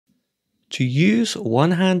To use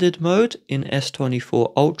one-handed mode in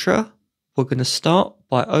S24 Ultra, we're going to start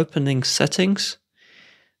by opening settings,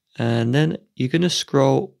 and then you're going to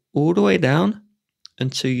scroll all the way down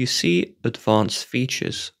until you see advanced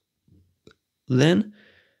features. Then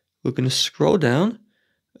we're going to scroll down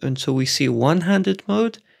until we see one-handed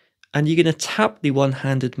mode, and you're going to tap the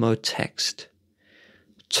one-handed mode text.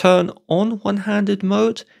 Turn on one-handed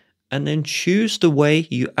mode and then choose the way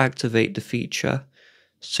you activate the feature.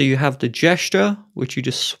 So you have the gesture, which you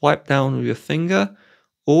just swipe down with your finger,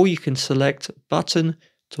 or you can select button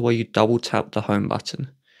to where you double tap the home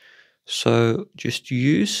button. So just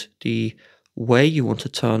use the way you want to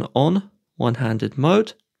turn on one-handed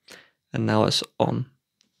mode, and now it's on.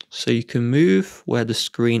 So you can move where the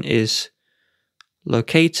screen is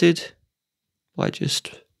located by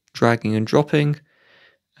just dragging and dropping,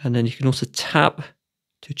 and then you can also tap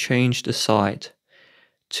to change the side.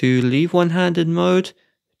 To leave one-handed mode,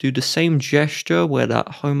 do the same gesture where that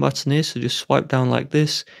home button is, so just swipe down like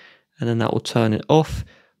this, and then that will turn it off.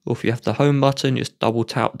 Or if you have the home button, just double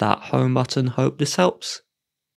tap that home button. Hope this helps.